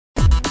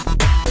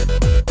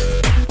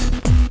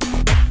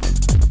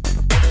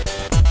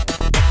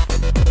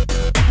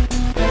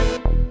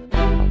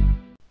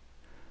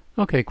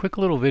Okay, quick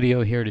little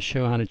video here to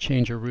show how to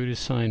change a root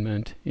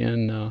assignment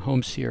in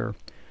HomeSeer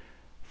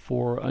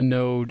for a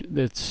node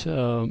that's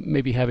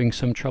maybe having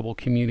some trouble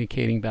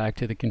communicating back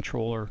to the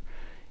controller.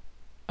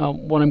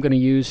 What I'm going to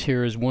use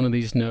here is one of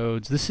these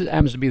nodes. This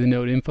happens to be the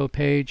node info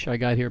page. I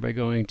got here by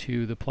going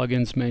to the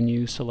plugins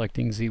menu,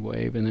 selecting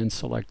Z-Wave, and then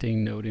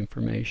selecting node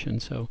information.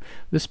 So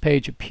this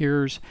page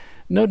appears.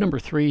 Node number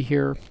 3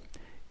 here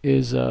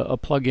is a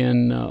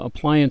plugin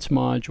appliance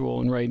module,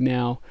 and right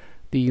now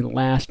the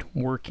last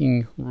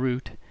working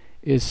root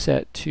is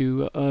set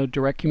to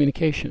direct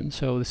communication.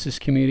 So this is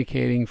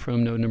communicating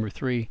from node number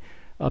 3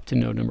 up to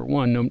node number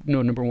 1.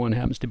 Node number 1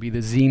 happens to be the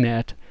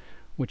ZNet,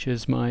 which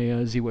is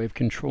my Z-Wave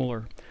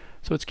controller.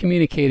 So it's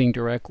communicating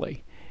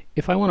directly.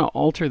 If I want to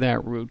alter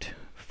that root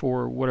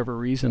for whatever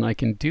reason, I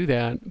can do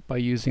that by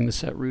using the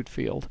set root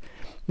field.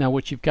 Now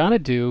what you've got to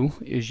do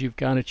is you've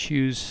got to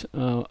choose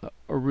a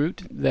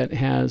root that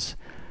has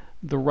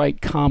the right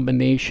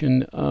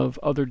combination of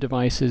other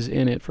devices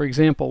in it. For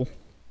example,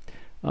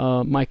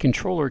 my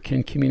controller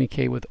can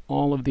communicate with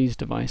all of these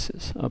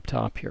devices up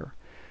top here.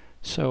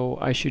 So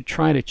I should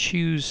try to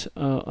choose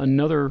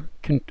another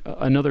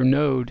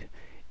node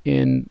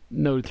in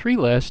node 3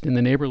 list, in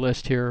the neighbor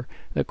list here,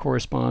 that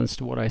corresponds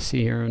to what I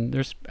see here. And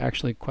there's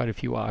actually quite a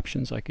few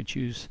options. I could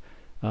choose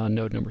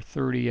node number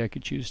 30, I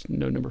could choose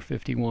node number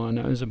 51.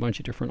 There's a bunch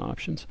of different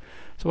options.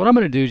 So what I'm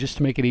going to do, just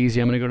to make it easy,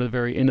 I'm going to go to the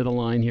very end of the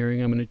line here,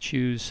 and I'm going to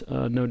choose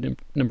node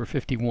number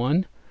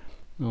 51.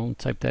 I'll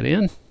type that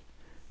in,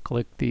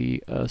 click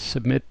the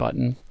submit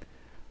button.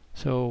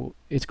 So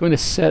it's going to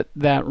set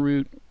that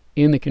root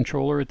in the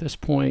controller at this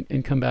point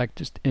and come back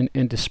just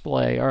and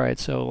display. Alright,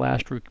 so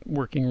last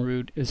working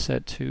root is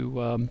set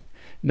to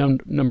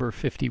number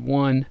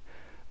 51.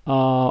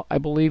 I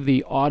believe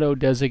the auto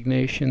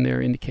designation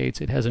there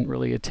indicates it hasn't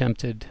really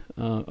attempted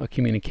a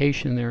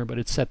communication there, but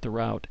it's set the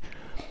root.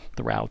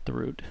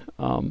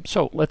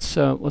 So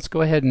let's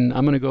go ahead, and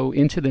I'm going to go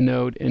into the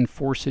node and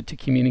force it to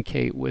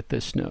communicate with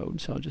this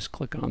node. So I'll just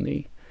click on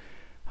the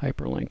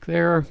hyperlink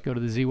there, go to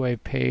the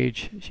Z-Wave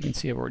page. As you can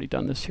see, I've already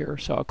done this here.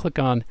 So I'll click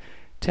on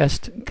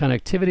test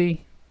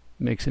connectivity.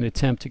 Makes an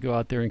attempt to go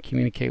out there and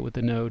communicate with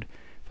the node.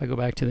 If I go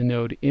back to the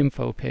node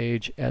info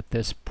page at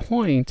this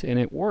point and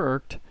it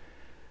worked,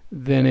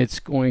 then it's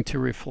going to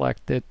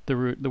reflect that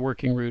the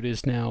working root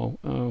is now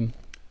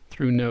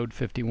through node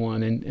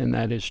 51, and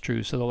that is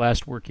true. So the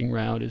last working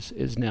route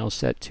is now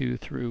set to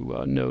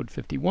through node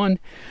 51,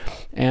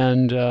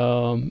 and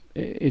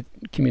it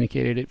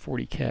communicated at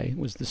 40K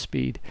was the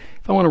speed.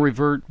 If I want to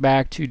revert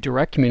back to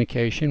direct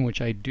communication, which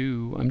I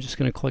do, I'm just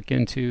going to click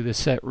into the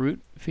set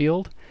root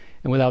field,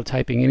 and without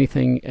typing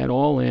anything at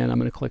all in, I'm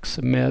going to click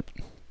submit.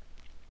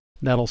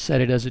 That'll set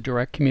it as a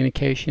direct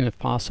communication if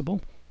possible.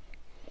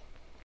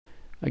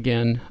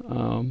 Again,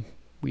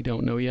 we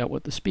don't know yet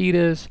what the speed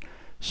is,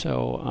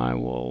 so I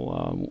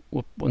will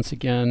once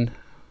again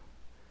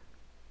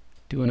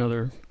do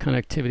another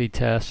connectivity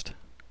test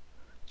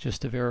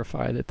just to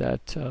verify that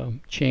that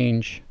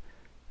change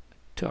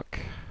took.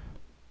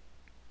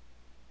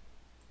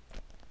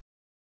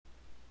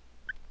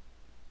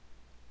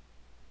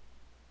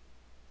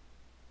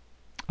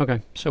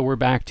 Okay, so we're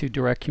back to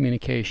direct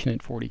communication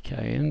at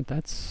 40K, and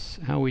that's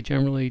how we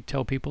generally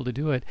tell people to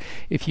do it.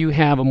 If you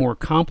have a more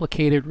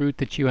complicated route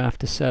that you have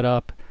to set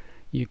up,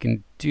 you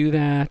can do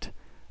that.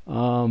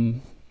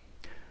 You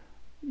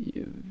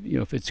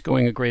know, if it's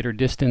going a greater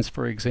distance,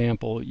 for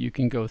example, you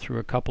can go through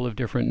a couple of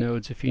different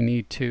nodes if you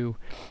need to.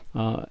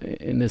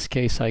 In this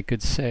case, I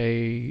could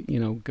say, you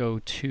know, go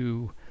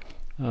to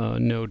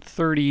node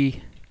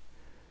 30.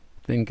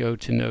 Then go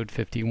to node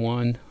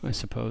 51. I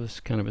suppose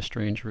kind of a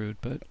strange route,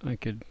 but I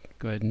could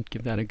go ahead and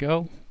give that a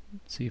go.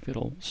 See if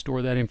it'll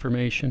store that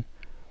information.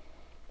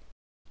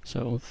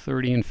 So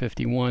 30 and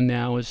 51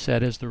 now is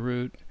set as the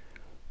route.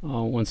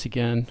 Once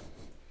again,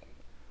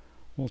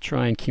 we'll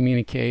try and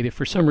communicate. If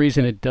for some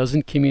reason it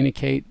doesn't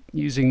communicate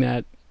using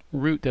that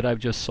route that I've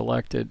just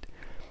selected,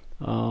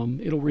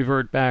 it'll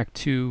revert back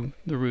to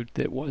the route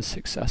that was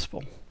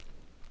successful.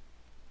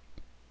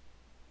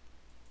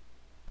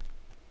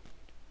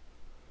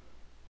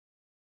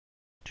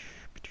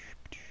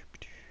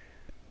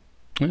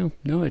 Well,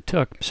 no, it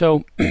took.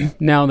 So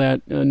now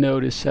that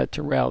node is set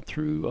to route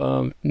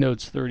through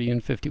nodes 30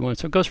 and 51.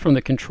 So it goes from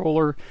the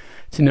controller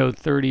to node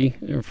 30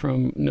 and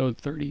from node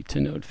 30 to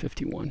node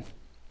 51.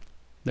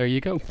 There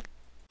you go.